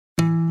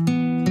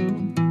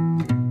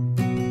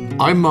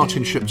I'm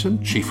Martin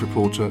Shipton, Chief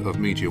Reporter of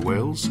Media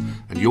Wales,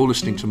 and you're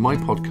listening to my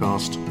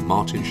podcast,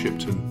 Martin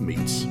Shipton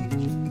Meets.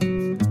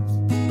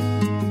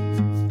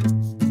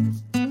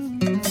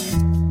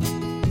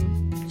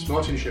 It's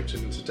Martin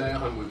Shipton, and today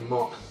I'm with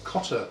Mark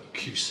Cotter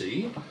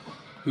QC,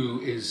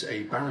 who is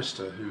a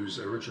barrister who's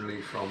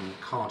originally from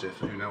Cardiff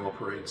and who now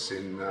operates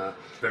in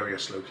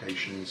various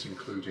locations,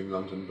 including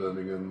London,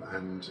 Birmingham,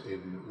 and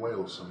in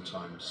Wales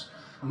sometimes.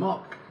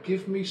 Mark,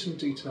 give me some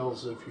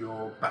details of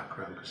your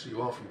background, because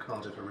you are from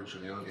Cardiff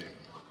originally, aren't you?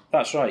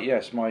 That's right,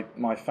 yes.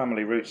 My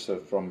family roots are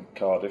from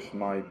Cardiff.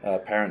 My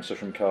parents are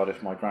from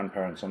Cardiff. My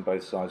grandparents on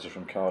both sides are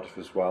from Cardiff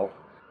as well.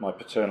 My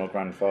paternal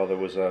grandfather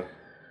was a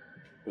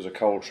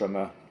coal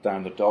trimmer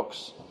down the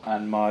docks,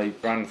 and my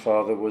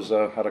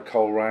grandfather had a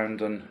coal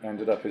round and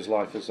ended up his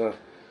life as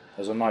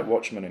a night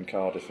watchman in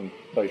Cardiff. And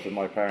both of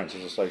my parents,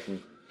 as I say,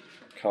 from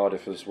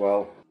Cardiff as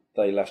well.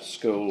 They left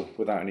school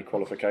without any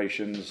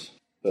qualifications,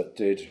 but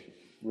did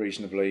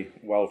reasonably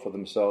well for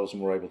themselves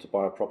and were able to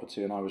buy a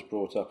property, and I was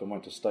brought up and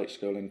went to state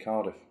school in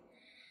Cardiff.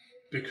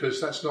 Because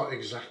that's not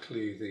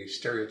exactly the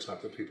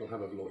stereotype that people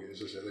have of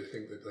lawyers, is it? They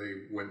think that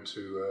they went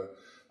to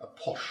a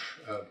posh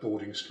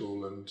boarding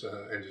school and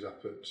ended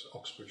up at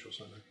Oxbridge or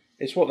something.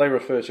 It's what they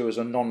refer to as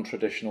a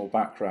non-traditional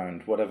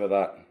background, whatever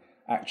that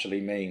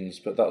actually means,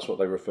 but that's what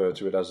they refer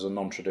to it as, a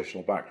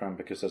non-traditional background,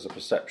 because there's a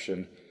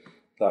perception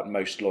that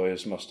most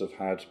lawyers must have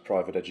had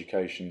private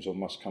educations or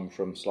must come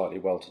from slightly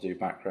well-to-do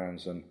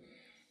backgrounds and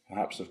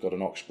perhaps have got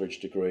an Oxbridge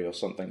degree or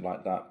something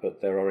like that.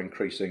 But there are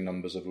increasing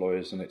numbers of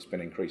lawyers, and it's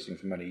been increasing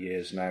for many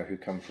years now, who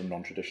come from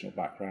non-traditional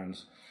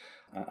backgrounds.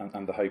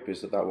 And the hope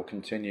is that will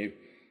continue,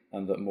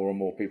 and that more and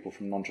more people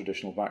from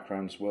non-traditional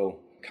backgrounds will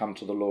come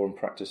to the law and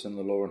practice in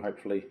the law and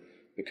hopefully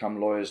become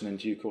lawyers and in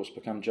due course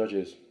become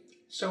judges.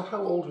 So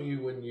how old were you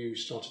when you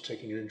started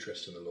taking an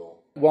interest in the law?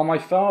 Well, my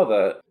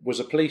father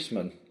was a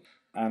policeman.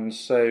 And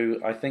so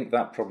I think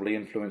that probably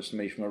influenced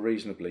me from a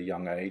reasonably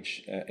young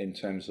age in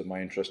terms of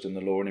my interest in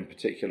the law, and in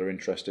particular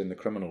interest in the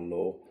criminal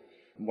law.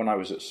 When I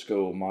was at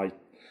school, my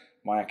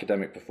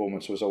academic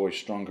performance was always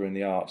stronger in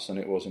the arts than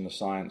it was in the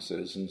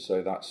sciences, and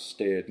so that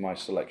steered my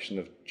selection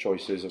of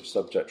choices of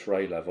subject for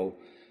A-level,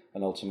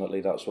 and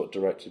ultimately that's what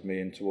directed me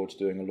in towards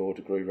doing a law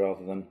degree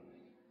rather than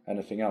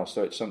anything else.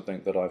 So it's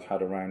something that I've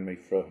had around me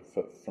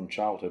from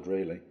childhood,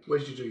 really. Where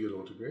did you do your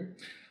law degree?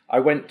 I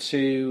went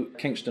to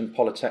Kingston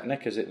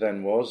Polytechnic, as it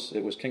then was.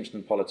 It was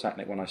Kingston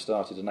Polytechnic when I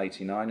started in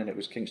 89, and it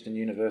was Kingston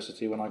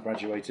University when I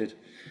graduated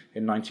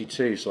in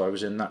 92. So I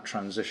was in that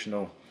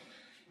transitional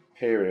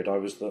period. I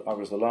was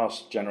the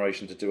last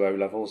generation to do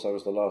O-levels. I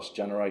was the last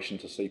generation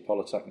to see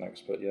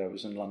polytechnics, but yeah, it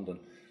was in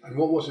London. And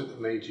what was it that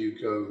made you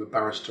go the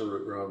barrister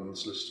route rather than the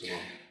solicitor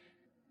one?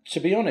 To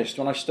be honest,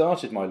 when I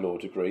started my law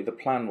degree, the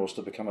plan was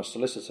to become a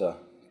solicitor.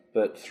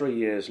 But 3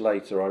 years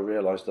later, I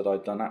realised that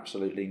I'd done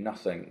absolutely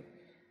nothing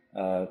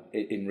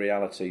in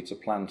reality to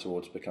plan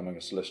towards becoming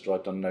a solicitor.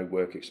 I'd done no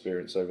work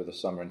experience over the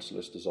summer in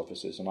solicitors'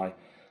 offices, and I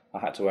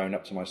had to own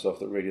up to myself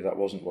that really that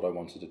wasn't what I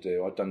wanted to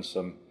do. I'd done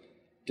some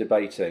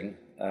debating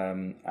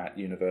at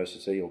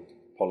university, or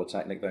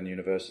Polytechnic, then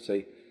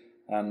university,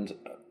 and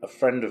a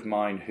friend of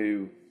mine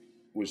who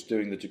was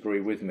doing the degree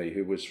with me,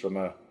 who was from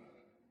a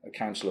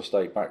council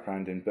estate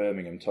background in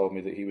Birmingham, told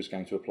me that he was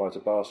going to apply to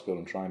bar school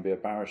and try and be a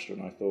barrister,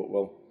 and I thought,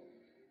 well,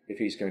 if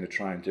he's going to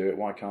try and do it,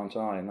 why can't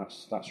I? And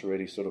that's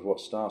really sort of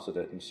what started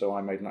it. And so I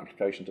made an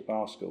application to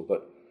bar school,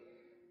 but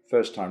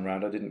first time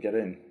round I didn't get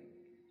in.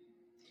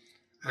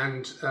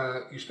 And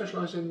you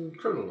specialise in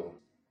criminal law?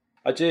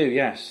 I do,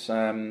 yes.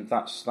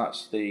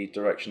 That's the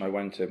direction I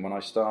went in when I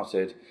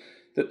started.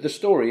 The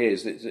story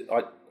is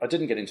that I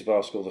didn't get into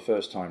bar school the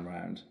first time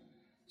round.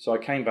 So I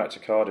came back to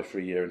Cardiff for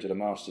a year and did a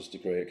master's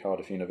degree at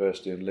Cardiff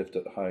University and lived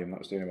at home. That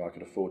was the only way I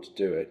could afford to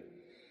do it.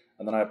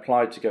 And then I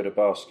applied to go to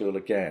bar school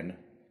again.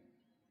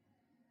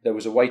 There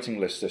was a waiting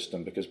list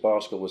system because bar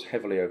school was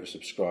heavily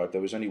oversubscribed.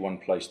 There was only one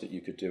place that you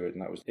could do it,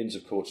 and that was Inns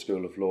of Court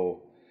School of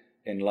Law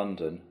in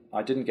London.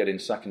 I didn't get in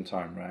second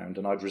time round,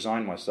 and I'd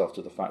resigned myself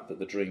to the fact that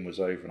the dream was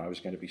over and I was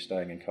going to be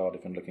staying in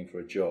Cardiff and looking for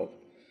a job.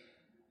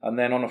 And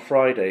then on a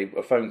Friday,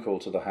 a phone call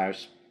to the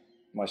house.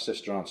 My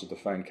sister answered the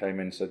phone,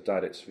 came in and said,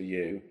 "Dad, it's for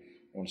you.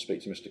 I want to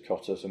speak to Mr.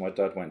 Cotter." So my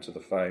dad went to the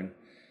phone.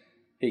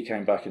 He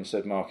came back and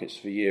said, "Mark, it's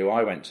for you."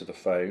 I went to the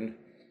phone.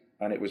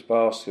 And it was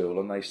bar school,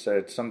 and they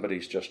said,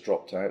 "Somebody's just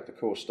dropped out. The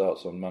course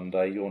starts on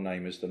Monday. Your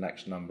name is the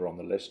next number on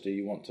the list. Do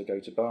you want to go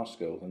to bar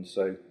school?" And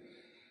so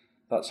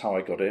that's how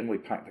I got in. We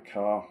packed the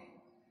car,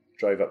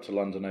 drove up to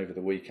London over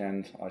the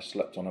weekend. I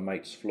slept on a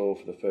mate's floor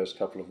for the first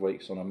couple of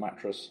weeks on a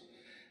mattress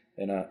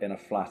in a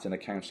flat in a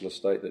council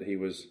estate that he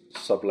was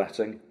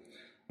subletting,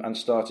 and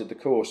started the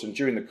course. And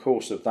during the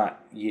course of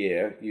that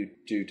year, you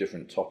do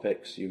different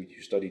topics, you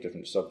study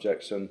different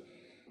subjects, and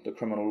the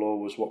criminal law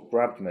was what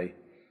grabbed me.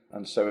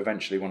 And so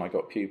eventually when I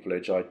got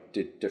pupillage, I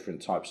did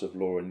different types of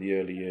law in the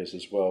early years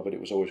as well, but it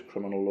was always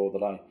criminal law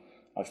that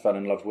I fell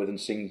in love with and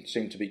seemed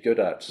to be good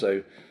at,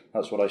 so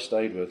that's what I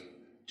stayed with.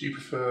 Do you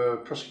prefer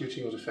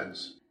prosecuting or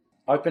defence?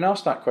 I've been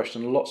asked that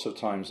question lots of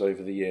times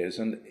over the years,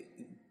 and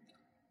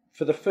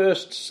For the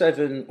first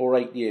 7 or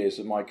 8 years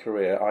of my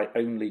career, I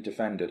only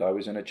defended. I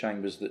was in a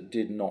chambers that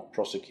did not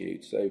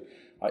prosecute, so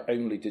I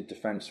only did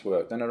defence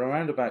work. Then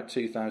around about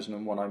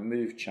 2001, I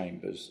moved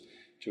chambers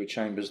to a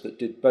chambers that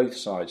did both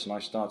sides, and I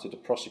started to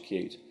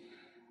prosecute.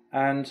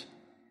 And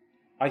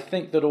I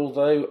think that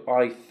although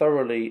I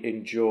thoroughly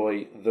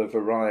enjoy the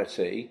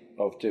variety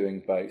of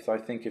doing both, I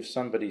think if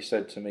somebody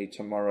said to me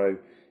tomorrow,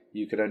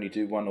 you could only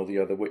do one or the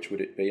other, which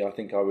would it be? I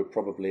think I would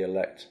probably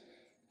elect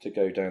to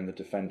go down the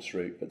defence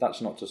route. But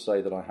that's not to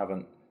say that I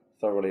haven't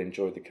thoroughly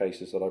enjoyed the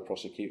cases that I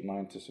prosecute, and I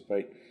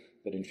anticipate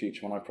that in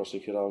future when I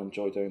prosecute I'll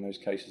enjoy doing those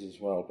cases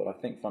as well. But I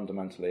think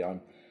fundamentally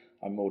I'm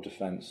more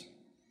defence.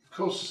 Of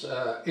course,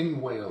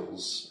 in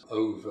Wales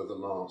over the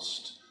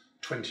last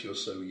 20 or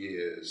so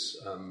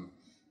years,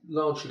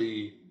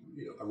 largely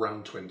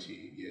around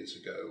 20 years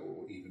ago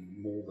or even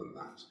more than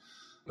that,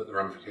 but the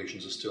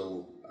ramifications are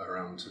still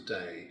around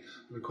today.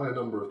 There are quite a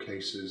number of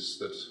cases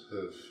that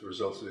have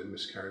resulted in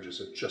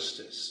miscarriages of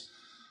justice.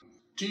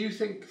 Do you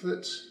think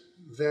that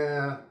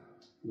there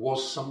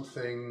was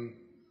something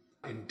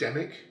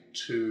endemic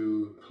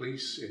to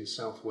police in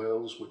South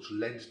Wales which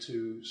led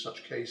to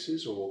such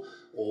cases, or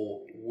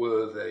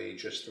were they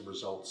just the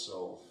results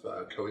of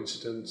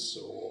coincidence,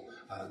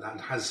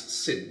 and has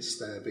since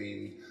there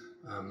been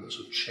a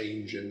sort of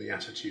change in the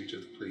attitude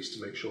of the police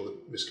to make sure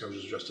that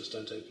miscarriages of justice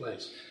don't take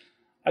place?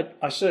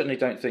 I certainly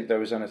don't think there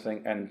was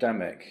anything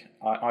endemic.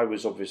 I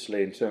was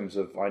obviously, in terms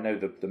of, I know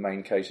the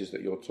main cases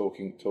that you're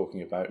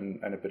talking about,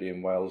 and anybody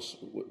in Wales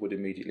would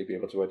immediately be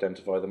able to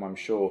identify them, I'm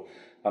sure.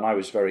 And I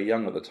was very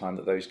young at the time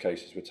that those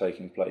cases were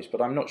taking place.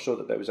 But I'm not sure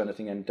that there was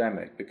anything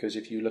endemic, because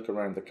if you look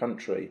around the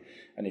country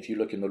and if you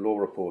look in the law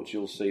reports,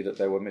 you'll see that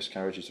there were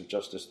miscarriages of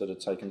justice that had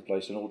taken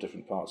place in all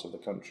different parts of the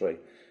country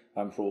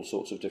for all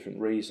sorts of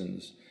different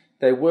reasons.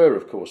 There were,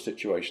 of course,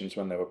 situations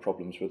when there were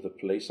problems with the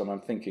police, and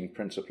I'm thinking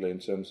principally in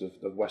terms of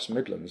the West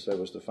Midlands. There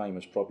was the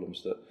famous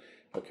problems that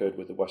occurred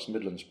with the West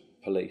Midlands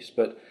police.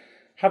 But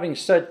having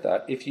said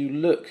that, if you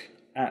look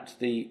at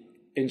the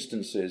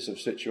instances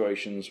of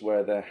situations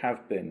where there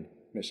have been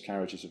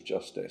miscarriages of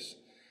justice,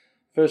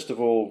 first of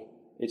all,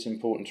 it's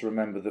important to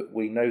remember that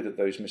we know that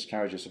those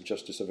miscarriages of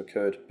justice have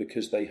occurred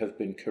because they have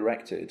been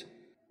corrected,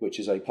 which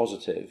is a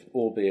positive,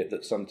 albeit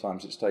that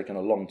sometimes it's taken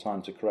a long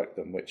time to correct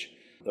them, which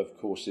of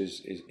course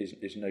is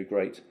no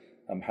great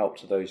help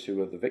to those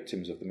who are the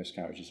victims of the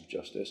miscarriages of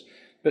justice.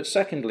 But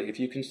secondly, if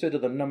you consider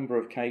the number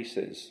of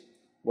cases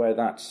where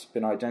that's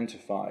been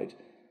identified,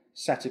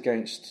 set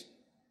against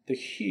the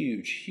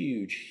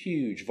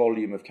huge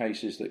volume of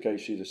cases that go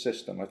through the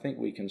system, I think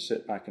we can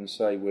sit back and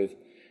say with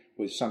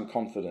some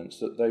confidence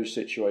that those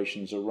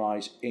situations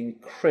arise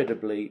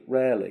incredibly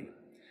rarely.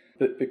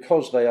 But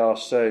because they are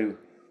so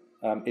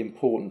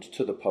important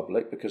to the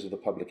public, because of the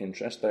public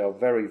interest, they are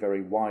very,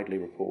 very widely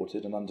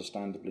reported, and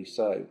understandably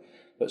so.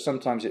 But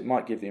sometimes it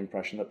might give the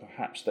impression that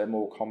perhaps they're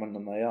more common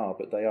than they are,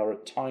 but they are a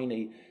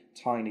tiny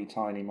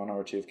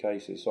minority of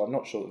cases. So I'm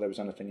not sure that there was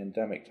anything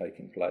endemic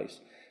taking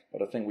place,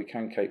 but I think we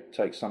can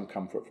take some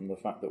comfort from the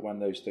fact that when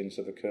those things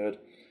have occurred,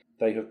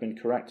 they have been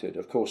corrected.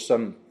 Of course,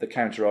 the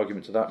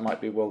counter-argument to that might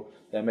be, well,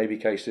 there may be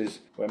cases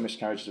where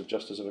miscarriages of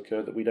justice have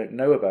occurred that we don't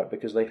know about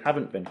because they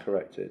haven't been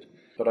corrected.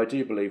 But I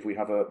do believe we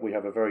have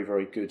a very,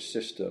 very good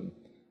system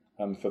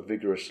for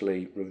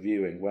vigorously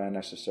reviewing, where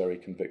necessary,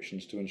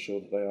 convictions to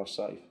ensure that they are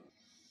safe.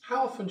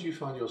 How often do you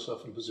find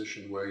yourself in a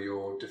position where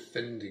you're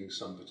defending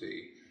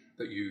somebody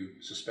that you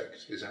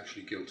suspect is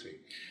actually guilty?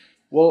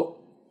 Well,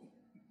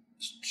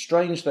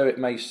 strange though it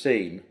may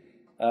seem,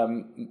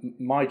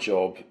 my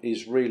job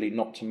is really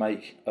not to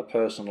make a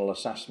personal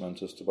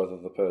assessment as to whether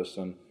the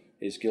person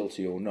is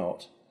guilty or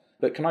not.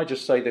 But can I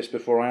just say this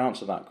before I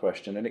answer that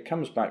question? And it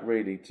comes back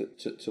really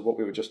to what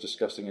we were just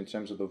discussing in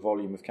terms of the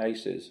volume of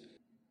cases.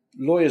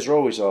 Lawyers are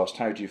always asked,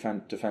 how do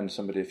you defend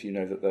somebody if you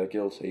know that they're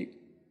guilty?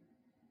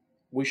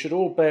 We should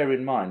all bear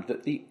in mind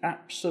that the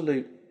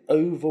absolute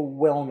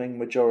overwhelming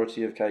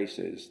majority of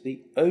cases,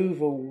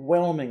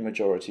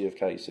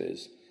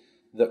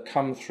 that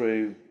come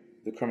through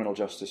the criminal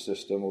justice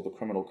system or the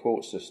criminal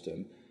court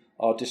system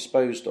are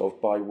disposed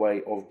of by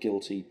way of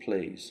guilty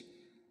pleas.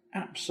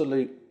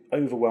 Absolute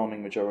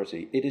overwhelming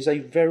majority. It is a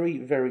very,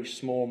 very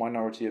small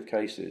minority of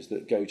cases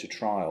that go to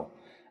trial.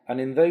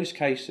 And in those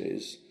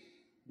cases,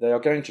 they are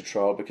going to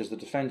trial because the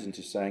defendant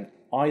is saying,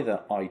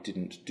 either I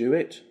didn't do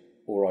it,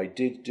 or I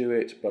did do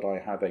it, but I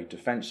have a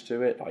defence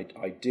to it.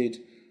 I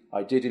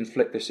did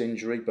inflict this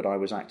injury, but I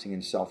was acting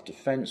in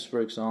self-defence, for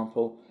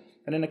example.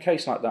 And in a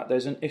case like that,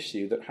 there's an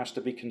issue that has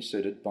to be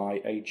considered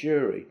by a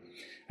jury.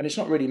 And it's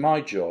not really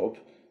my job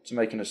to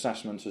make an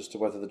assessment as to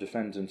whether the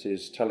defendant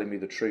is telling me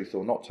the truth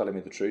or not telling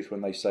me the truth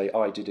when they say,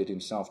 I did it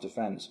in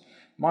self-defence.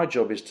 My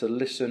job is to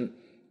listen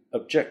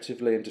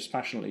objectively and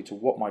dispassionately to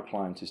what my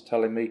client is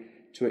telling me,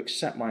 to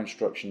accept my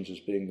instructions as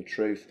being the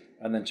truth,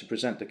 and then to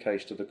present the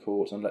case to the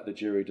court and let the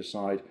jury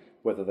decide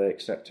whether they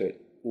accept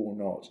it or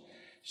not.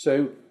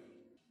 So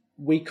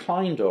we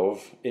kind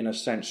of, in a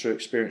sense, through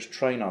experience,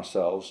 train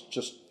ourselves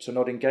just to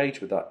not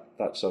engage with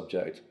that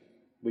subject.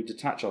 We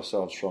detach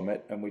ourselves from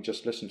it and we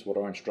just listen to what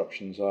our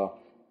instructions are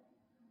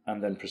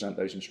and then present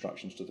those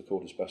instructions to the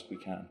court as best we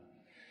can.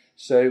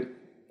 So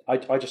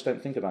I just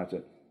don't think about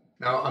it.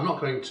 Now, I'm not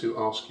going to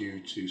ask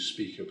you to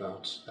speak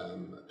about a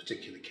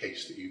particular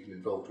case that you've been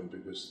involved in,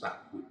 because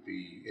that would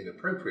be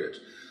inappropriate,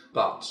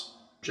 but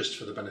just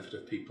for the benefit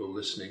of people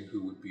listening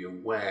who would be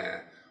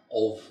aware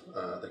of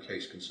the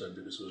case concerned,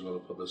 because there was a lot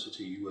of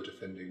publicity, you were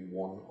defending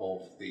one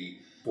of the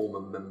former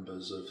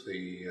members of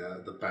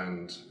the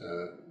band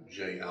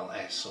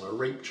JLS on a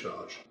rape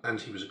charge, and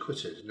he was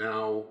acquitted.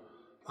 Now,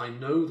 I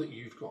know that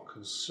you've got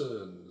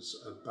concerns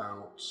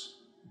about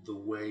the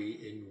way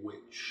in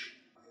which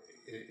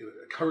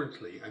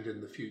currently and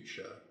in the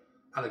future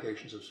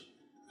allegations of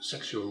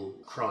sexual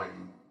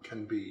crime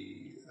can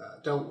be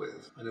dealt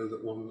with. I know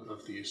that one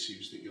of the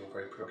issues that you're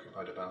very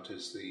preoccupied about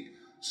is the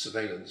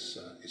surveillance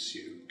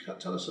issue.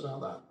 Tell us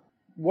about that.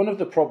 One of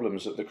the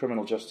problems that the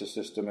criminal justice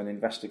system and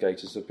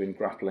investigators have been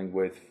grappling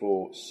with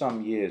for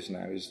some years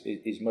now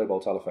is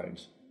mobile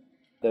telephones.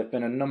 There have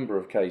been a number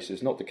of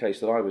cases, not the case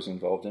that I was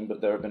involved in,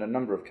 but there have been a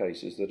number of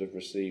cases that have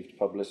received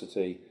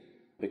publicity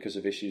because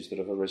of issues that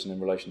have arisen in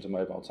relation to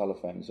mobile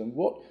telephones. And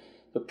what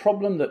the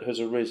problem that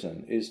has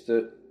arisen is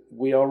that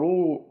we are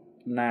all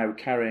now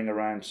carrying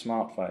around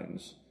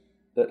smartphones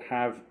that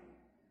have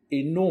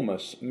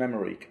enormous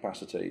memory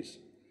capacities,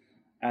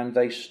 and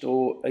they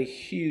store a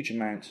huge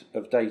amount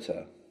of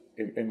data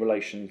in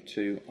relation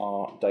to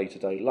our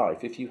day-to-day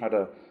life. If you had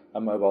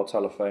a mobile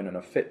telephone and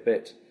a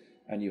Fitbit,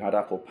 and you had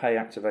Apple Pay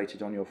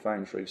activated on your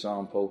phone, for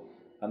example,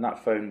 and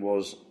that phone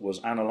was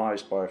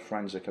analysed by a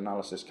forensic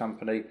analysis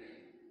company,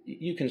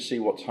 you can see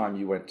what time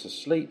you went to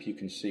sleep, you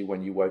can see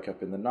when you woke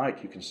up in the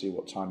night, you can see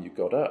what time you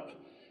got up,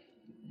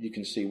 you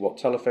can see what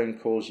telephone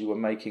calls you were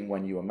making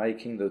when you were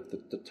making.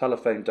 The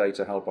telephone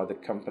data held by the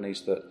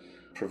companies that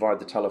provide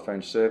the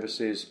telephone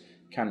services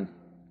can,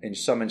 in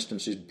some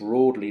instances,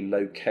 broadly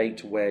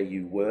locate where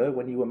you were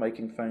when you were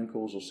making phone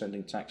calls or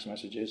sending text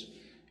messages.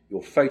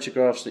 Your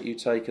photographs that you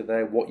take are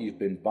there, what you've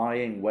been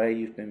buying, where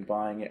you've been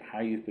buying it, how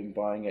you've been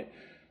buying it,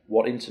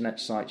 what internet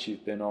sites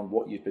you've been on,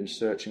 what you've been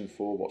searching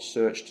for, what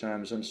search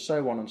terms, and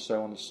so on and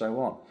so on and so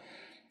on.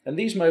 And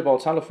these mobile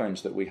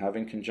telephones that we have,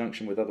 in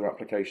conjunction with other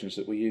applications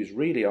that we use,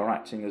 really are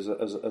acting as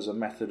a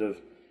method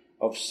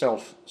of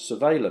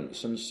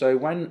self-surveillance. And so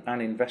when an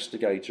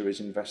investigator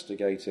is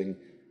investigating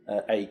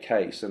a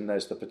case and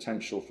there's the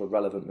potential for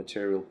relevant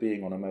material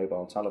being on a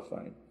mobile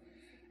telephone,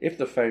 if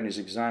the phone is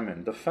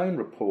examined, the phone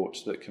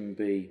reports that can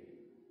be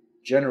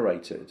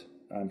generated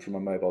from a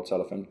mobile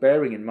telephone,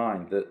 bearing in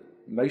mind that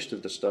most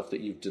of the stuff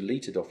that you've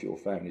deleted off your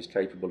phone is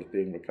capable of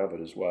being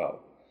recovered as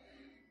well,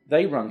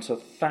 they run to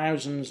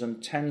thousands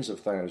and tens of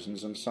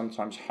thousands and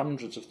sometimes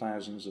hundreds of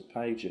thousands of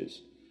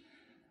pages.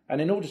 And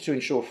in order to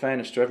ensure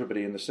fairness to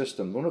everybody in the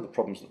system, one of the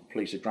problems that the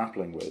police are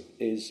grappling with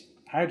is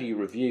how do you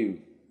review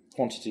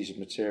quantities of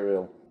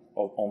material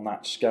on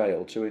that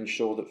scale to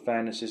ensure that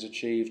fairness is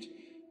achieved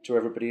to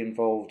everybody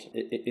involved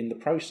in the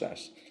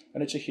process.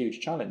 And it's a huge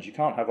challenge. You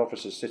can't have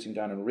officers sitting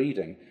down and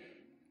reading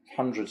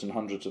hundreds and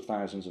hundreds of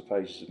thousands of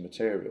pages of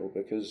material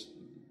because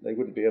they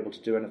wouldn't be able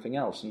to do anything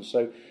else. And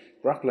so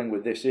grappling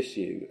with this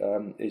issue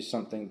is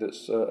something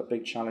that's a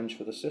big challenge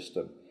for the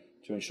system,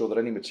 to ensure that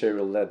any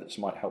material there that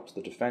might help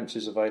the defence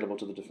is available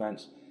to the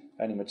defence,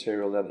 any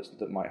material there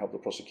that might help the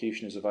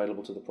prosecution is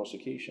available to the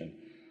prosecution.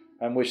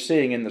 And we're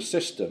seeing in the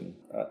system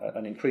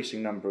an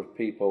increasing number of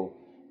people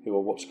who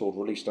are what's called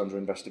released under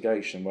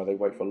investigation, where they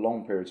wait for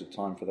long periods of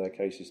time for their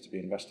cases to be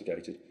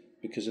investigated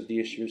because of the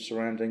issues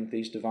surrounding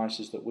these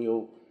devices that we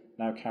all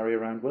now carry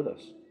around with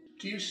us.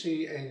 Do you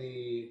see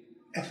any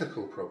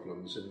ethical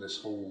problems in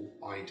this whole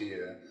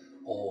idea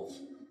of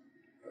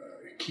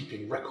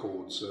keeping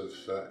records of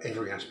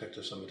every aspect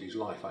of somebody's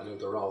life? I know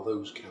there are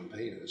those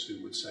campaigners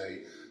who would say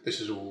this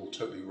is all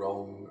totally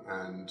wrong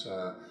and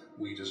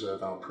we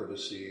deserve our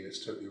privacy, and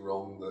it's totally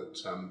wrong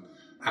that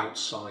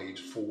outside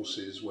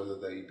forces, whether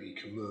they be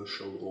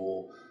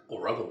commercial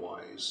or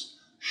otherwise,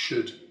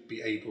 should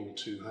be able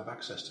to have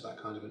access to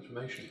that kind of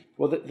information.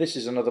 Well, this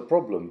is another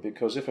problem,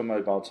 because if a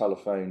mobile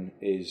telephone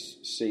is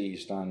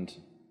seized and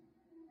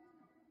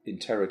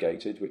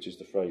interrogated, which is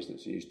the phrase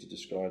that's used to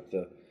describe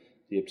the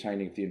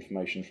obtaining of the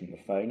information from the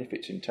phone, if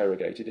it's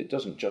interrogated, it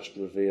doesn't just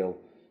reveal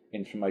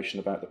information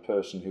about the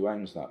person who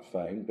owns that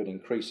phone, but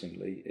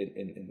increasingly,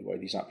 in the way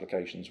these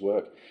applications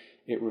work,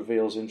 it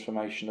reveals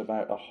information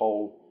about a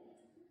whole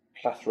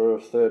plethora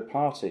of third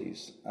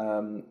parties.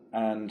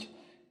 And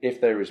if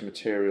there is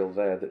material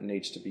there that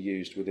needs to be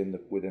used within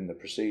the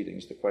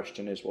proceedings, the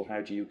question is, well,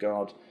 how do you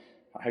guard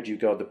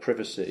the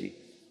privacy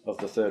of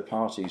the third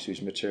parties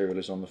whose material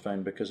is on the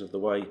phone because of the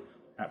way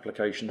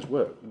applications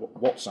work?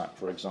 WhatsApp,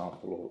 for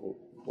example,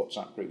 or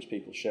WhatsApp groups,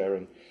 people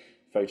sharing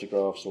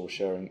photographs or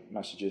sharing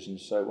messages and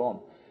so on.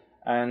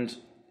 And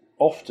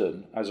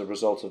often, as a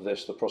result of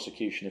this, the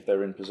prosecution, if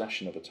they're in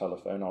possession of a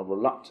telephone, are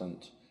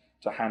reluctant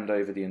to hand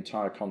over the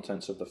entire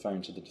contents of the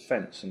phone to the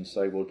defence and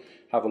say, well,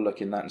 have a look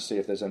in that and see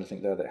if there's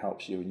anything there that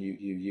helps you, and you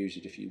use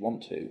it if you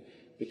want to.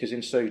 Because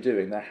in so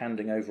doing, they're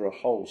handing over a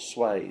whole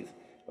swathe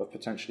of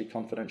potentially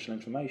confidential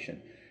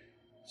information.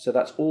 So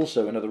that's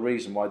also another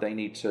reason why they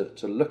need to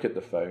look at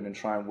the phone and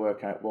try and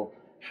work out, well,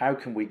 how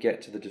can we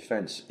get to the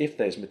defence, if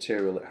there's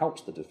material that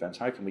helps the defence,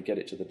 how can we get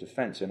it to the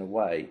defence in a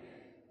way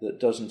that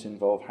doesn't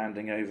involve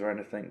handing over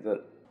anything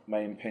that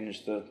may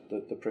impinge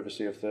the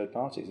privacy of third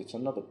parties? It's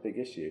another big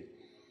issue.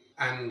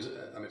 And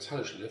it's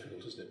hellishly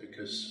difficult, isn't it?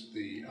 Because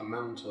the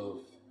amount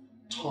of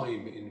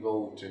time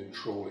involved in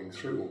trawling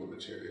through all the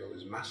material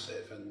is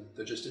massive, and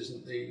there just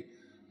isn't the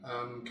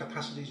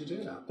capacity to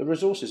do that. The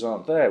resources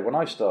aren't there. When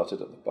I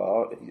started at the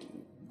bar,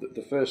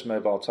 the first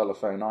mobile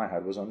telephone I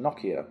had was a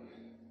Nokia,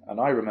 and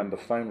I remember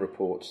phone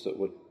reports that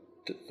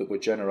were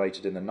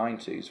generated in the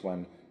 90s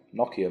when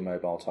Nokia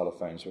mobile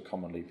telephones were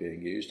commonly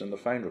being used, and the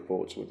phone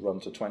reports would run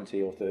to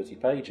 20 or 30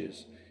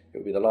 pages. It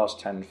would be the last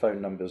 10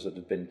 phone numbers that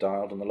had been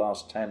dialed and the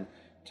last 10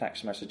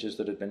 text messages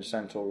that had been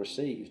sent or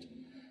received.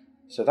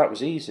 So that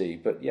was easy,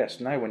 but yes,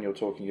 now when you're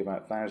talking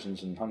about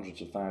thousands and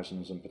hundreds of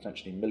thousands and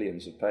potentially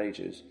millions of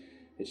pages,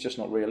 it's just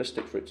not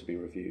realistic for it to be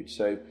reviewed.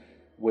 So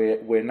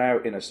we're now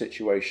in a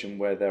situation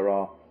where there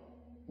are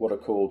what are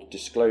called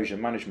disclosure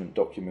management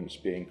documents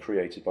being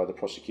created by the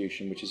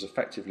prosecution, which is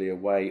effectively a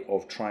way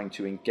of trying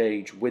to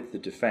engage with the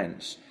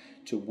defence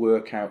to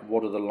work out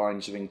what are the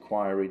lines of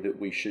inquiry that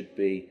we should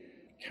be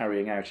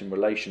carrying out in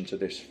relation to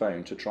this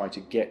phone to try to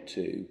get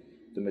to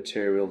the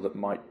material that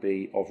might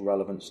be of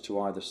relevance to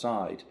either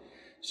side.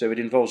 So it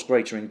involves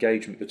greater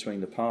engagement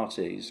between the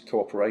parties,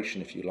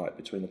 cooperation, if you like,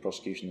 between the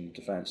prosecution and the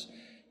defence,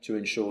 to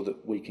ensure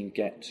that we can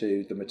get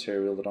to the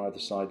material that either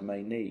side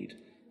may need,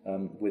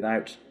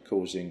 without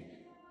causing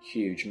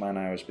huge man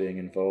hours being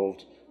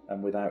involved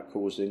and without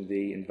causing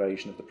the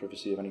invasion of the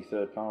privacy of any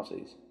third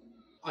parties.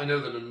 I know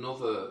that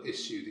another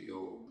issue that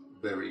you're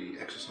very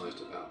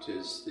exercised about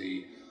is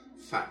the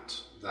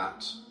fact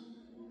that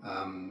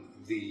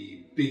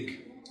the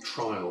big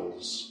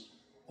trials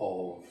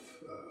of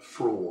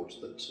fraud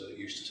that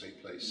used to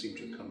take place seem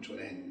to have come to an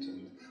end,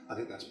 and I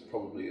think that's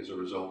probably as a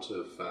result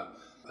of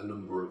a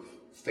number of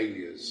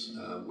failures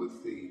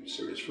with the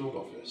Serious Fraud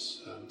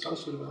Office. Tell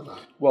us a bit about that.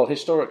 Well,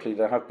 historically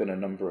there have been a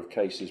number of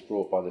cases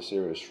brought by the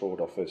Serious Fraud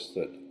Office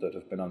that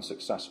have been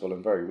unsuccessful,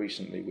 and very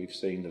recently we've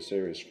seen the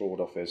Serious Fraud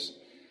Office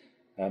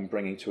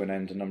bringing to an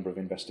end a number of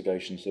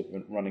investigations that have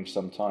been running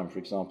some time. For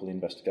example, the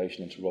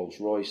investigation into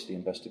Rolls-Royce, the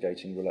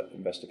investigation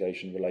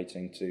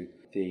relating to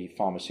the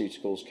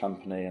pharmaceuticals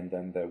company, and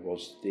then there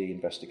was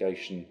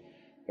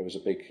a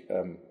big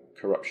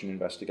corruption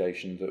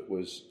investigation that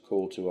was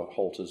called to a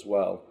halt as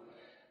well.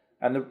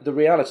 And the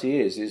reality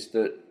is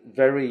that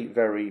very,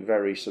 very,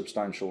 very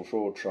substantial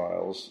fraud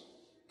trials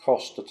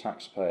cost the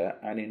taxpayer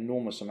an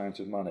enormous amount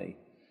of money.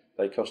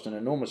 They cost an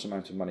enormous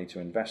amount of money to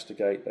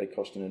investigate. They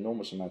cost an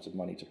enormous amount of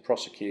money to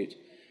prosecute.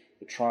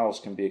 The trials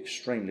can be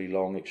extremely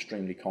long,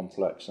 extremely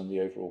complex, and the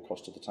overall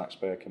cost to the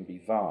taxpayer can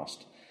be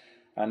vast.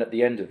 And at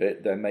the end of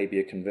it, there may be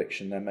a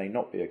conviction, there may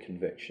not be a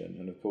conviction.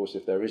 And of course,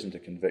 if there isn't a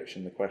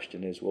conviction, the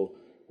question is, well,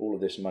 all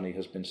of this money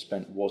has been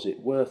spent, was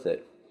it worth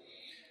it?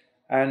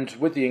 And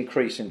with the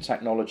increase in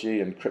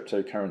technology and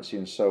cryptocurrency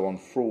and so on,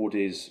 fraud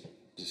is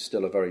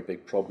still a very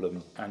big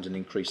problem and an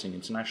increasing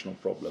international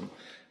problem.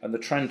 And the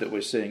trend that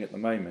we're seeing at the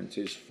moment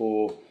is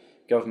for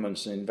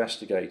governments and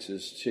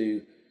investigators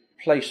to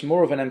place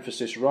more of an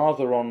emphasis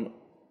rather on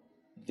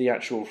the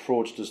actual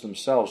fraudsters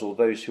themselves or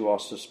those who are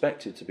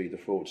suspected to be the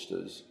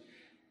fraudsters,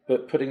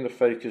 but putting the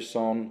focus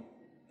on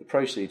the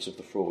proceeds of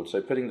the fraud.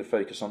 So putting the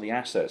focus on the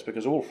assets,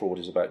 because all fraud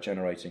is about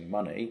generating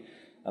money,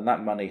 and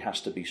that money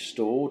has to be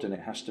stored and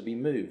it has to be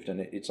moved, and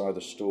it's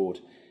either stored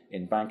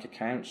in bank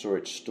accounts or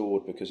it's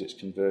stored because it's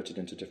converted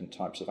into different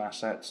types of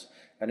assets,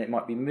 and it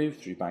might be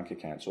moved through bank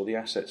accounts, or the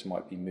assets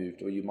might be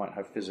moved, or you might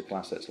have physical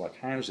assets like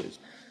houses.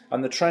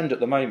 And the trend at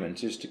the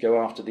moment is to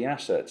go after the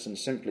assets and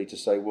simply to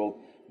say, well,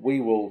 we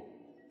will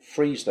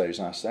freeze those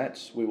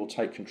assets, we will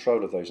take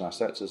control of those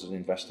assets as an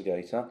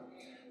investigator,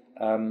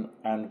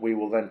 and we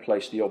will then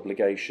place the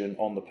obligation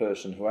on the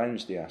person who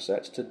owns the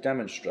assets to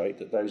demonstrate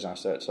that those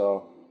assets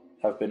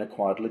have been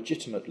acquired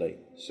legitimately.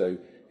 So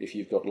if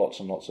you've got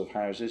lots and lots of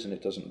houses and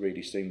it doesn't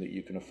really seem that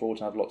you can afford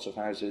to have lots of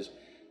houses,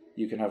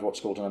 you can have what's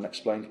called an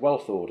unexplained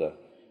wealth order,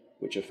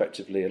 which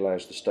effectively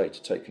allows the state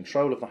to take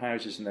control of the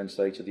houses and then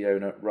say to the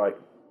owner, right,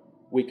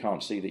 we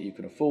can't see that you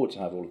can afford to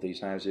have all of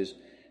these houses,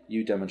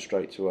 you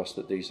demonstrate to us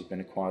that these have been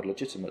acquired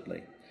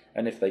legitimately.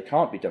 And if they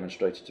can't be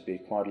demonstrated to be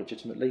acquired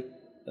legitimately,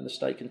 then the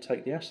state can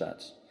take the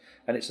assets.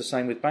 And it's the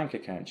same with bank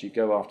accounts. You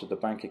go after the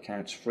bank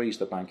accounts, freeze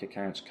the bank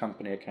accounts,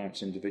 company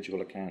accounts,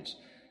 individual accounts,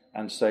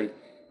 and say,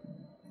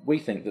 we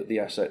think that the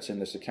assets in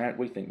this account,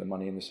 we think the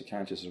money in this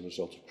account is a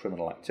result of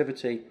criminal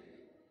activity.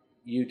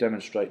 You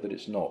demonstrate that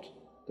it's not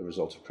the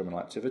result of criminal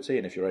activity,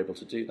 and if you're able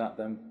to do that,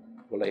 then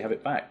we'll let you have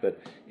it back.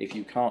 But if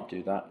you can't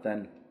do that,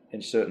 then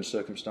in certain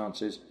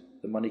circumstances,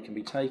 the money can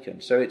be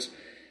taken. So it's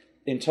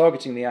in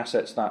targeting the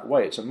assets that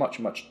way, it's a much,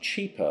 much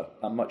cheaper,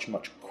 a much,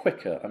 much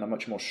quicker, and a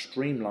much more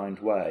streamlined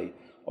way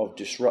of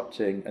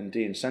disrupting and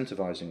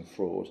de-incentivizing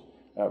fraud,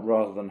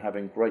 rather than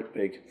having great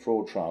big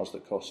fraud trials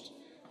that cost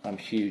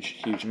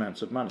huge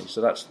amounts of money.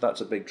 So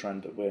that's a big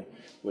trend that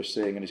we're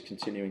seeing and is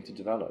continuing to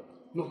develop.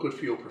 Not good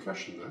for your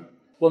profession, though.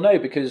 Well, no,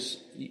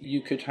 because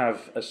you could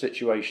have a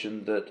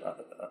situation that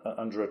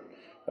under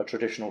a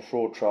traditional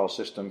fraud trial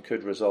system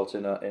could result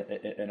in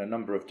a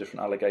number of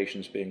different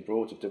allegations being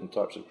brought of different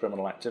types of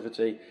criminal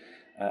activity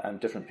and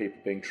different people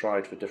being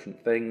tried for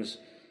different things.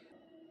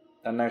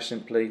 And now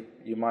simply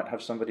you might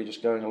have somebody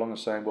just going along and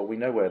saying, well, we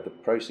know where the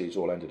proceeds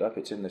all ended up,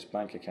 it's in this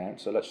bank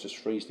account, so let's just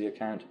freeze the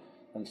account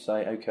and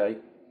say, okay,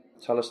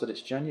 tell us that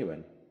it's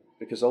genuine.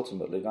 Because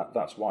ultimately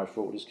that's why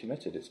fraud is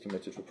committed. It's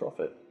committed for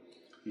profit.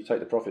 You take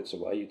the profits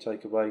away, you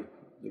take away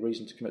the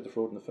reason to commit the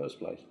fraud in the first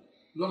place.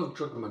 A lot of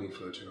drug money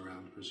floating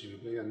around,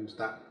 presumably, and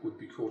that would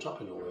be caught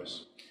up in all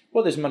this.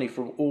 Well, there's money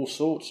from all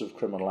sorts of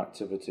criminal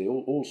activity,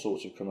 all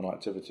sorts of criminal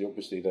activity.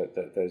 Obviously,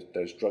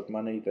 there's drug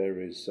money,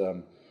 there is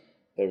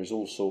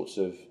all sorts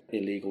of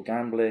illegal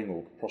gambling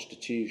or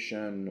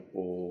prostitution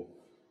or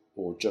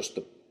just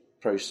the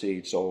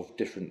proceeds of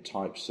different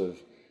types of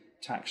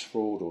tax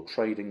fraud or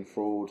trading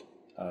fraud,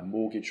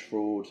 mortgage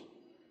fraud.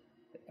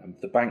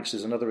 The banks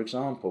is another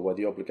example where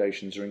the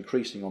obligations are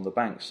increasing on the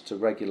banks to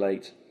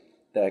regulate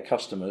their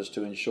customers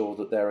to ensure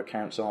that their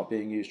accounts aren't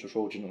being used for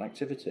fraudulent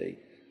activity.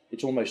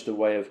 It's almost a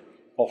way of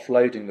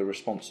offloading the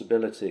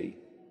responsibility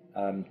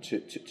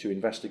to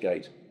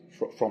investigate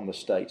from the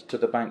state to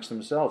the banks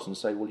themselves and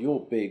say, well,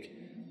 you're big,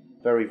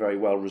 very, very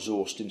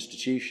well-resourced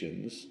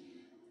institutions.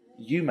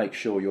 You make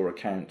sure your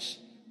accounts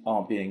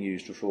aren't being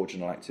used for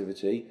fraudulent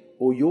activity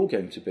or you're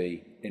going to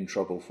be in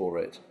trouble for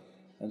it.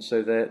 And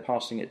so they're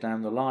passing it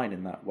down the line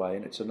in that way,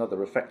 and it's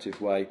another effective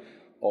way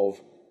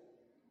of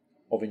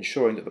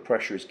ensuring that the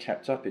pressure is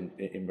kept up in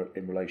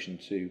relation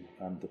to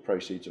the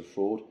proceeds of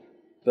fraud,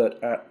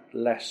 but at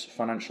less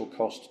financial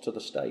cost to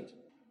the state.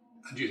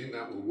 And do you think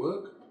that will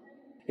work?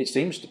 It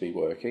seems to be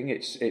working.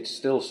 It's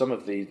still some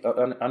of the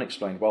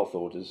unexplained wealth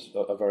orders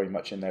are very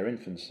much in their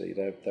infancy.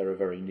 They're a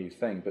very new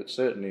thing, but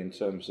certainly in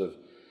terms of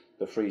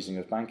the freezing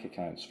of bank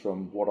accounts,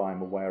 from what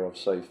I'm aware of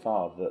so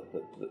far, that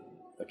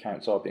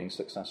accounts are being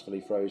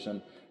successfully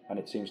frozen, and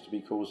it seems to be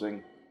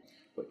placing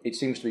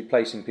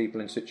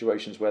people in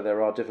situations where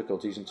there are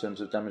difficulties in terms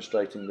of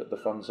demonstrating that the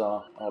funds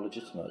are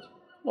legitimate.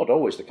 Not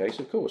always the case,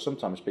 of course.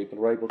 Sometimes people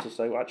are able to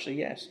say, well, actually,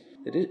 yes,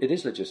 it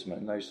is legitimate.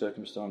 In those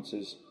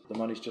circumstances, the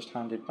money's just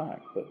handed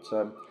back. But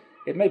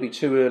it may be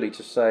too early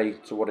to say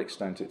to what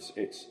extent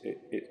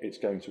it's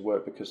going to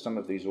work, because some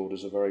of these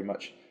orders are very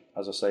much,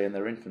 as I say, in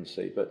their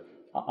infancy. But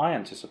I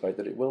anticipate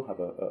that it will have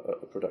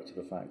a productive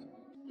effect.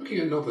 Looking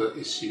at another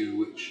issue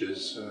which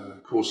has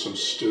caused some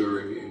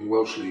stirring in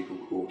Welsh legal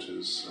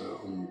quarters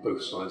on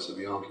both sides of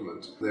the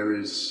argument, there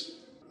is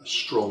a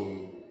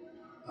strong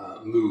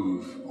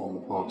move on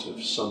the part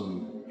of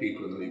some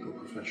people in the legal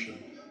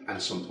profession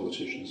and some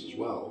politicians as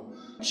well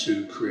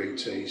to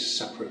create a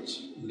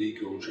separate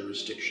legal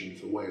jurisdiction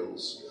for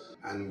Wales.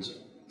 And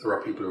there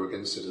are people who are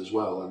against it as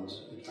well. And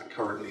in fact,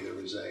 currently there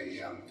is a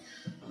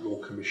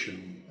Law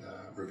Commission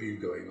review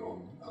going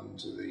on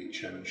under the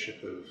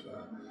chairmanship of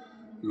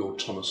Lord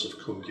Thomas of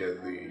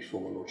Cumgia, the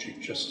former Lord Chief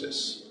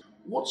Justice.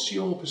 What's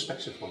your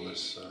perspective on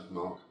this,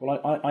 Mark?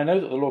 Well, I know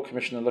that the Law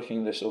Commission are looking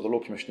at this, or the Law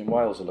Commission in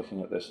Wales are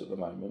looking at this at the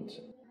moment.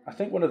 I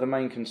think one of the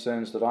main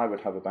concerns that I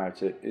would have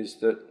about it is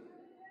that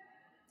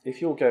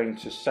if you're going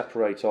to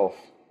separate off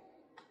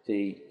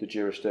the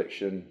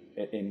jurisdiction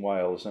in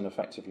Wales and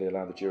effectively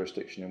allow the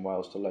jurisdiction in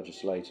Wales to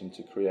legislate and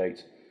to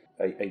create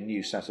a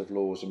new set of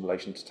laws in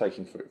relation to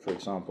taking, for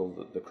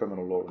example, the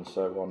criminal law and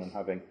so on, and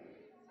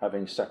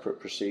having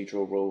separate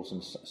procedural rules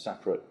and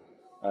separate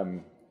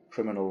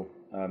criminal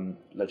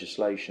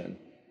legislation,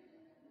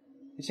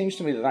 it seems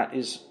to me that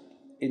is,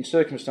 in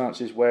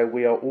circumstances where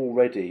we are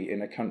already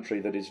in a country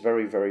that is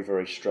very, very,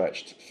 very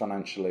stretched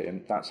financially,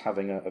 and that's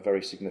having a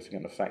very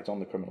significant effect on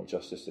the criminal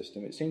justice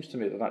system, it seems to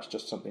me that that's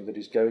just something that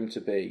is going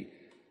to be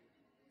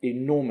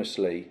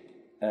enormously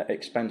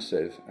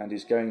expensive and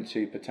is going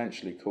to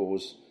potentially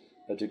cause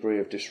a degree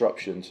of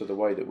disruption to the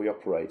way that we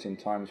operate in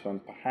times when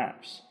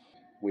perhaps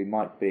we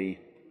might be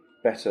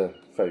better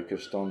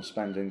focused on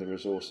spending the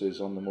resources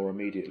on the more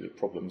immediate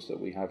problems that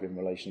we have in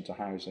relation to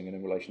housing and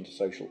in relation to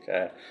social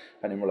care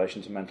and in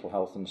relation to mental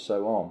health and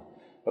so on.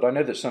 But I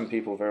know that some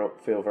people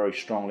feel very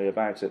strongly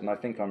about it, and I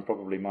think I'm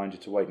probably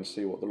minded to wait and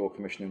see what the Law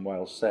Commission in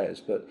Wales says.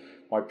 But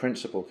my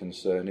principal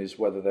concern is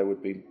whether there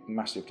would be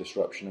massive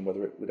disruption and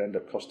whether it would end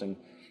up costing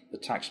the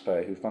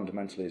taxpayer, who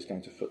fundamentally is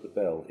going to foot the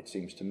bill, it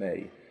seems to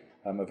me,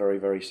 a very,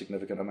 very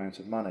significant amount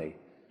of money.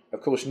 Of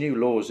course, new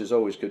laws is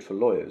always good for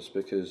lawyers,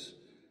 because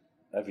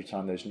every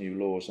time there's new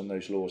laws, and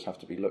those laws have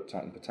to be looked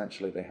at, and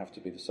potentially they have to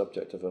be the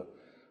subject of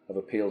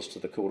appeals to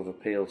the Court of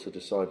Appeal to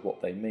decide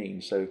what they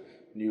mean. So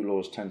new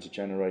laws tend to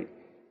generate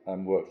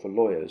work for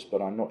lawyers,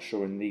 but I'm not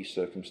sure in these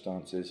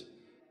circumstances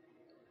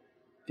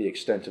the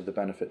extent of the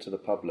benefit to the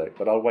public.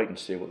 But I'll wait and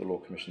see what the Law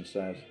Commission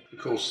says. Of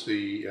course,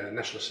 the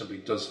National Assembly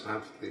does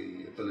have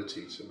the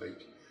ability to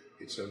make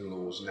its own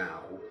laws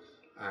now,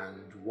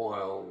 and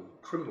while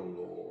criminal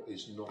law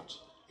is not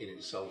in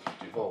itself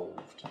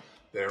devolved,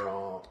 there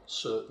are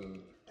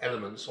certain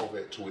elements of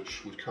it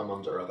which would come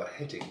under other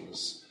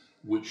headings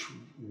which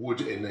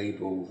would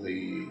enable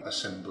the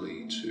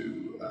Assembly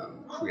to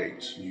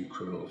create new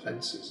criminal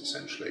offences,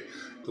 essentially.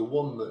 The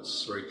one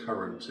that's very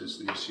current is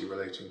the issue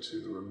relating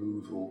to the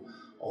removal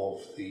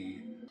of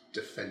the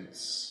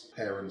defence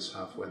parents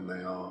have when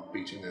they are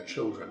beating their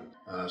children.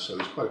 So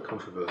there's quite a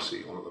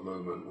controversy on at the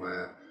moment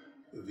where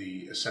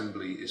the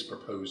Assembly is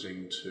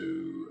proposing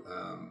to,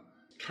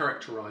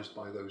 characterised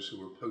by those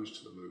who are opposed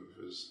to the move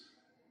as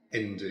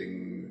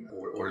ending,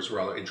 or as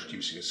rather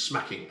introducing a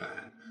smacking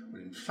ban,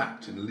 when in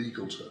fact, in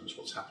legal terms,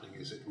 what's happening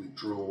is it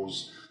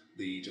withdraws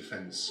the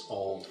defence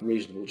of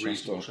reasonable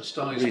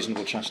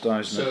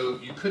chastisement. So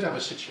you could have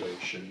a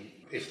situation,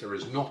 if there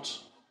is not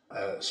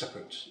a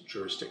separate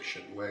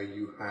jurisdiction, where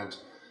you had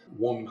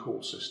one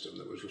court system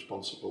that was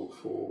responsible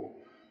for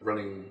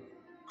running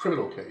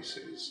criminal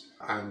cases,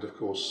 and of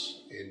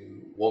course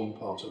in one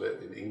part of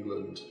it, in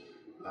England,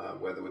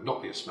 where there would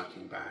not be a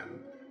smacking ban,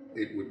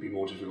 it would be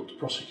more difficult to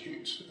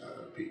prosecute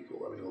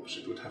people. I mean,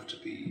 obviously, it would have to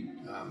be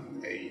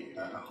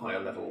a higher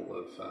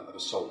level of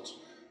assault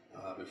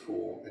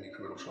before any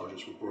criminal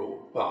charges were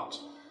brought. But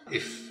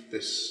if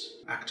this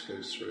act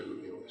goes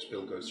through, this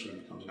bill goes through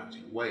and becomes an act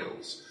in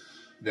Wales,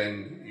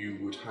 then you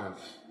would have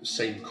the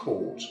same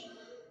court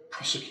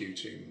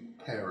prosecuting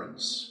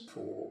parents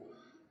for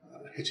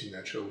hitting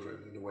their children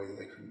in a way that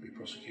they couldn't be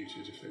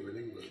prosecuted if they were in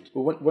England.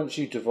 Well, once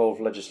you devolve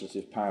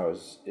legislative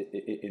powers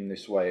in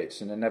this way, it's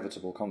an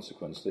inevitable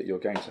consequence that you're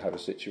going to have a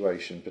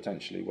situation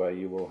potentially where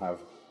you will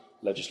have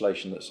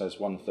legislation that says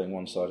one thing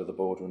one side of the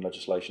border and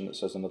legislation that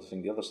says another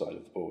thing the other side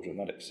of the border, and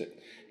that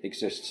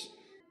exists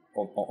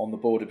on the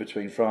border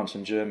between France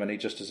and Germany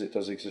just as it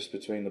does exist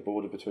between the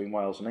border between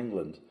Wales and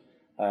England.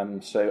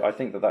 So I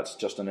think that that's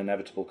just an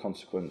inevitable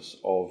consequence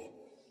of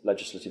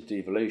legislative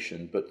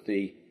devolution, but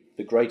the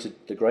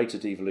greater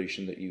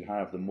devolution that you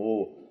have, the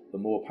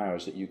more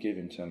powers that you give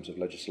in terms of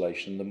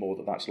legislation, the more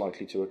that's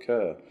likely to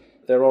occur.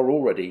 There are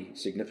already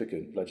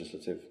significant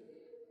legislative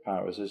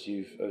powers, as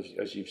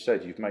you've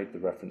said. You've made the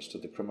reference to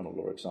the criminal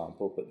law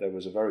example, but there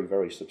was a very,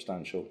 very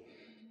substantial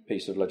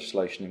piece of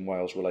legislation in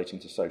Wales relating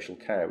to social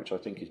care, which I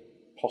think is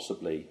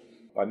possibly,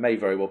 I may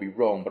very well be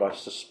wrong, but I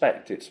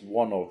suspect it's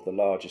one of the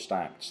largest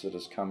acts that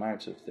has come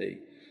out of the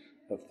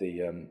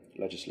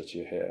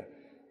legislature here.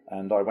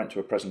 And I went to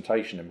a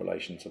presentation in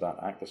relation to that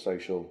act,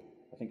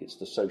 I think it's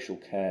the Social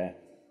Care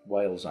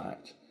Wales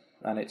Act,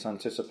 and it's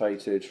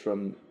anticipated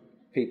from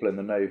people in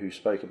the know who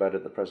spoke about it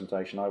at the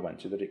presentation I went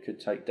to that it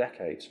could take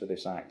decades for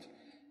this act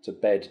to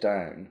bed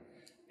down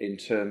in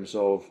terms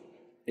of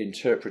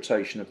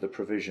interpretation of the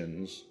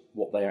provisions,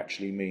 what they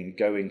actually mean,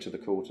 going to the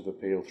Court of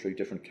Appeal through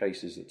different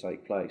cases that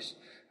take place,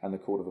 and the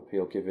Court of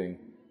Appeal giving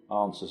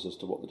answers as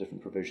to what the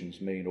different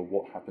provisions mean or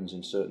what happens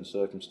in certain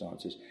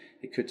circumstances.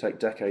 It could take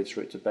decades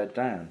for it to bed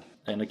down.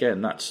 And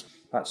again,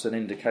 that's an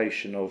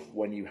indication of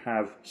when you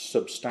have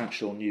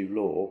substantial new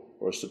law,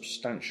 or a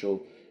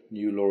substantial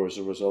new law as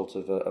a result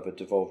of a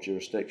devolved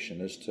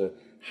jurisdiction, as to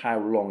how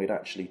long it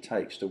actually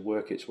takes to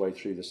work its way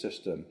through the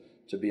system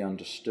to be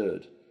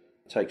understood.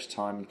 It takes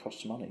time and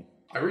costs money.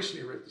 I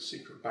recently read The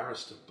Secret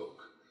Barrister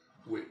book,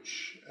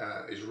 which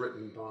is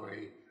written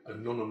by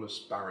an anonymous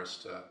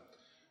barrister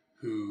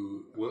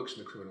who works in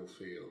the criminal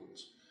field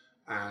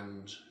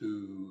and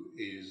who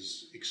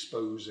is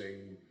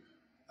exposing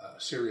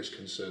serious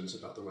concerns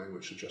about the way in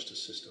which the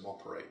justice system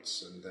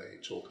operates. And they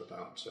talk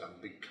about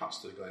big cuts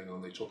that are going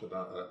on. They talk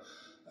about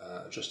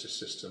a justice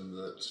system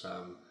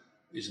that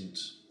isn't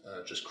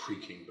just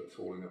creaking but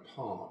falling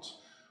apart.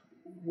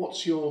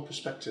 What's your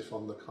perspective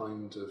on the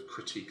kind of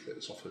critique that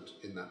is offered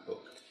in that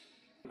book?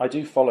 I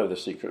do follow The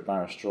Secret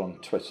Barrister on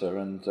Twitter,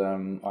 and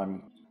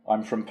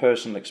I'm from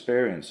personal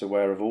experience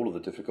aware of all of the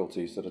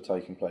difficulties that are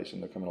taking place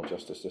in the criminal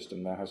justice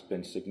system. There has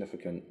been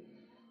significant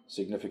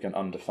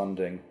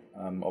underfunding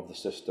of the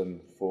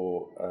system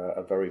for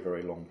a very,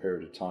 very long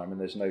period of time,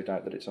 and there's no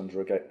doubt that it's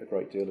under a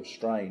great deal of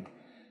strain.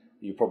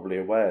 You're probably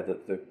aware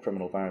that the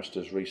criminal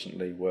barristers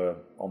recently were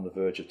on the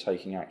verge of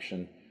taking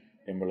action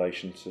in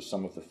relation to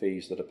some of the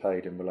fees that are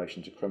paid in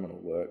relation to criminal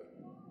work.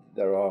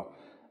 There are,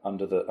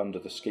 under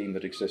the scheme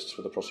that exists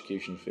for the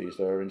prosecution fees,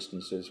 there are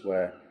instances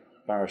where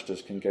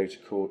barristers can go to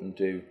court and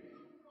do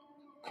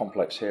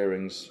complex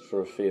hearings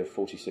for a fee of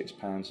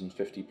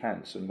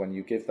 £46.50, and when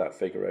you give that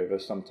figure over,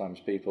 sometimes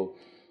people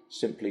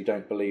simply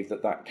don't believe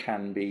that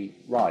can be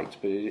right,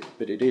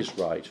 but it is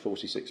right,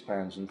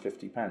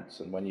 £46.50,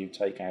 and when you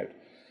take out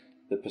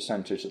the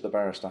percentage that the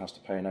barrister has to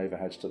pay in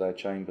overheads to their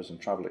chambers and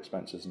travel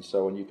expenses and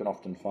so on, you can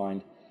often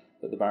find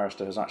that the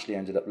barrister has actually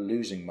ended up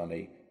losing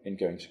money in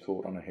going to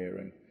court on a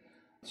hearing.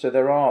 So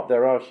there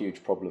are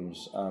huge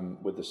problems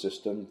with the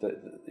system.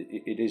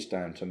 It is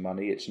down to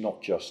money. It's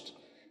not just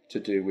to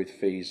do with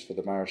fees for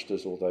the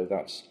barristers, although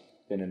that's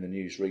been in the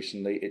news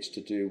recently. It's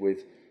to do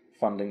with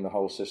funding the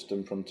whole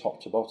system from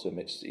top to bottom.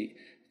 It's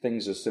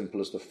things as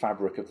simple as the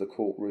fabric of the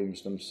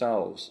courtrooms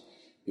themselves.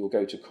 You'll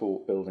go to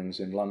court buildings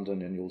in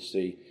London and you'll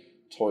see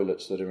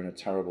toilets that are in a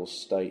terrible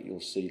state.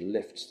 You'll see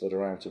lifts that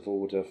are out of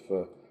order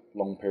for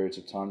long periods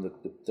of time.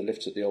 The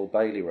lifts at the Old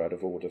Bailey were out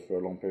of order for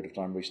a long period of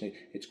time recently.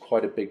 It's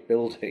quite a big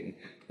building.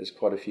 There's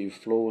quite a few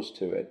floors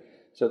to it.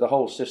 So the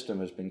whole system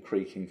has been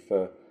creaking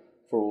for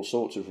all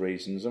sorts of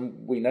reasons.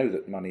 And we know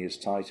that money is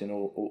tight in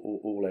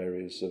all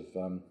areas of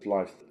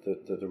life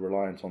that are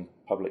reliant on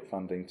public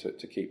funding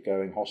to keep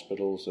going.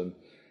 Hospitals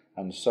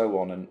and so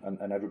on,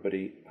 and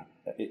everybody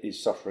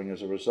is suffering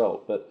as a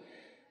result. But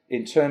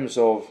in terms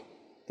of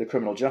the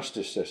criminal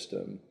justice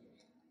system,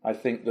 I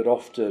think that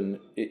often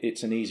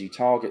it's an easy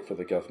target for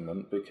the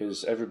government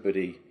because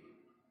everybody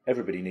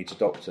needs a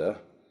doctor.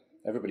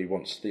 Everybody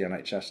wants the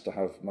NHS to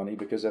have money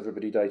because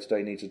everybody day to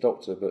day needs a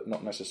doctor, but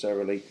not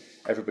necessarily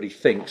everybody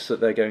thinks that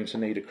they're going to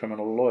need a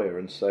criminal lawyer.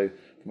 And so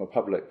from a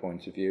public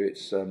point of view,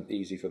 it's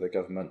easy for the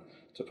government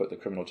to put the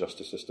criminal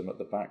justice system at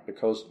the back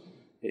because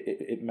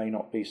it may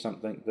not be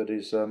something that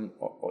is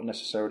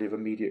necessarily of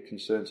immediate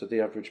concern to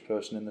the average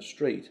person in the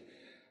street.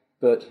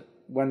 But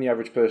when the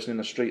average person in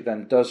the street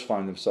then does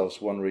find themselves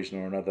for one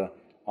reason or another,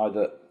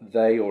 either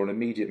they or an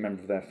immediate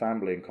member of their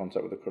family in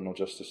contact with the criminal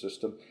justice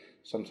system,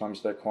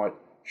 sometimes they're quite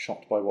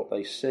shocked by what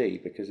they see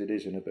because it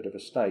is in a bit of a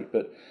state.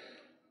 But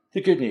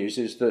the good news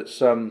is that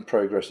some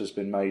progress has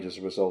been made as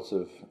a result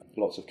of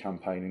lots of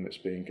campaigning that's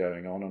been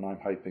going on, and I'm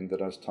hoping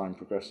that as time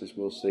progresses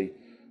we'll see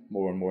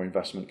more and more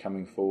investment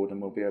coming forward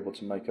and we'll be able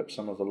to make up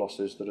some of the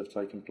losses that have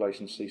taken place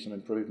and see some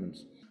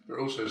improvements. There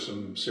are also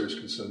some serious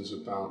concerns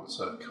about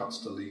cuts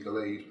to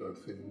legal aid,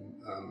 both in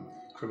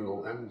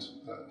criminal and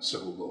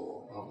civil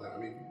law, aren't there? I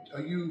mean,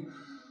 are you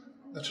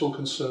at all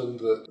concerned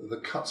that the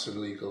cuts in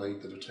legal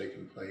aid that have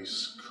taken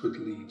place could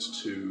lead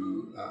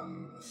to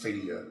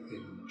failure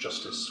in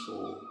justice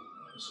for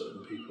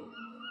certain people?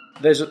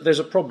 There's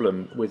a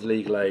problem with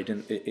legal aid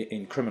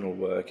in criminal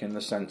work in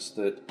the sense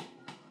that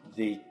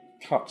the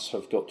cuts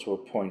have got to a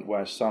point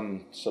where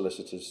some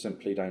solicitors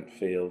simply don't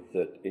feel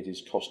that it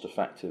is cost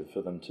effective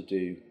for them to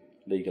do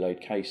legal aid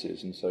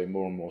cases, and so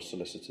more and more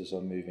solicitors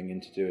are moving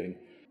into doing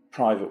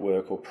private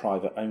work or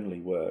private only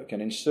work.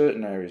 And in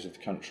certain areas of the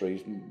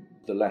country,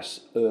 the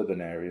less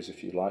urban areas,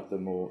 if you like, the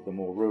more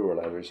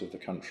rural areas of the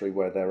country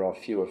where there are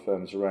fewer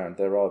firms around,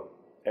 there are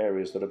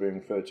areas that are being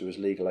referred to as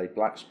legal aid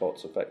black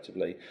spots,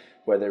 effectively,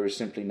 where there is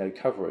simply no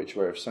coverage,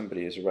 where if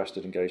somebody is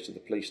arrested and goes to the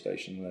police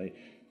station,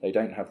 they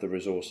don't have the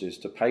resources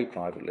to pay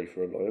privately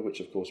for a lawyer,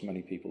 which of course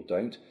many people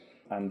don't,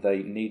 and they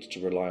need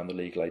to rely on the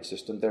legal aid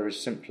system. There is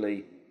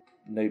simply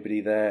nobody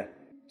there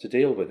to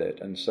deal with it,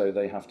 and so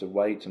they have to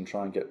wait and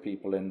try and get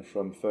people in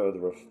from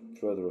further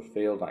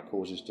afield. That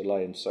causes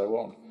delay and so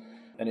on.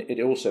 And it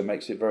also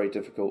makes it very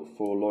difficult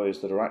for lawyers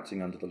that are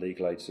acting under the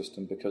legal aid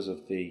system, because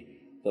of the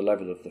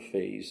level of the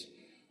fees,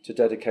 to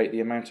dedicate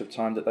the amount of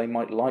time that they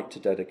might like to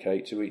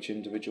dedicate to each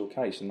individual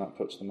case, and that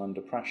puts them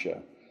under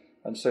pressure.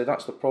 And so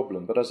that's the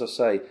problem. But as I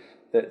say,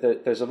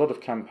 there's a lot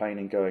of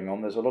campaigning going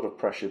on, there's a lot of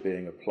pressure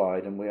being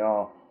applied, and we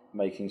are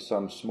making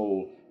some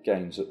small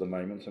gains at the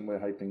moment, and we're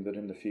hoping that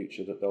in the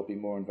future that there'll be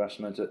more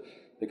investment.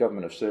 The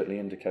government have certainly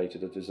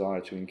indicated a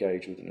desire to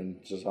engage with and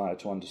a desire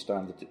to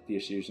understand the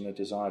issues and a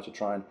desire to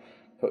try and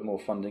put more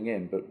funding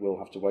in, but we'll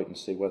have to wait and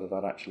see whether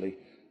that actually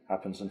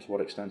happens and to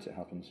what extent it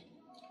happens.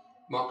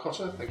 Mark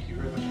Cotter, thank you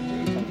very much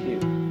indeed. Thank you.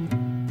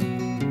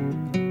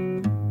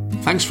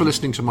 Thanks for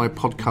listening to my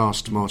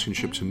podcast, Martin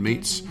Shipton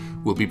Meets.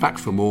 We'll be back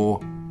for more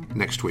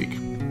next week.